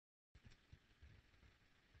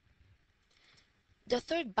The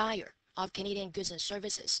third buyer of Canadian goods and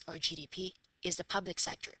services, or GDP, is the public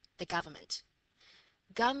sector, the government.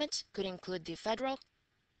 Government could include the federal,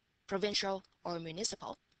 provincial, or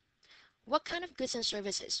municipal. What kind of goods and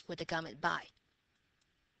services would the government buy?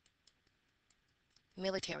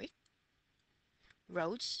 Military,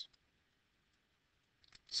 roads,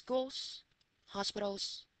 schools,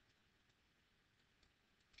 hospitals,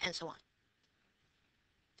 and so on.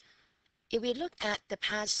 If we look at the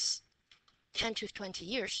past 10 to 20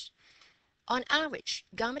 years, on average,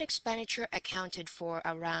 government expenditure accounted for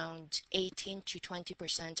around 18 to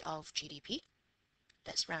 20% of GDP.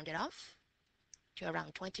 Let's round it off to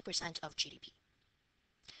around 20% of GDP.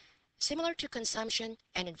 Similar to consumption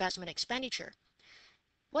and investment expenditure,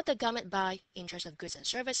 what the government buy in terms of goods and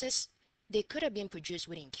services, they could have been produced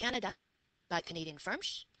within Canada by Canadian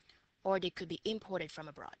firms, or they could be imported from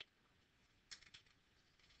abroad.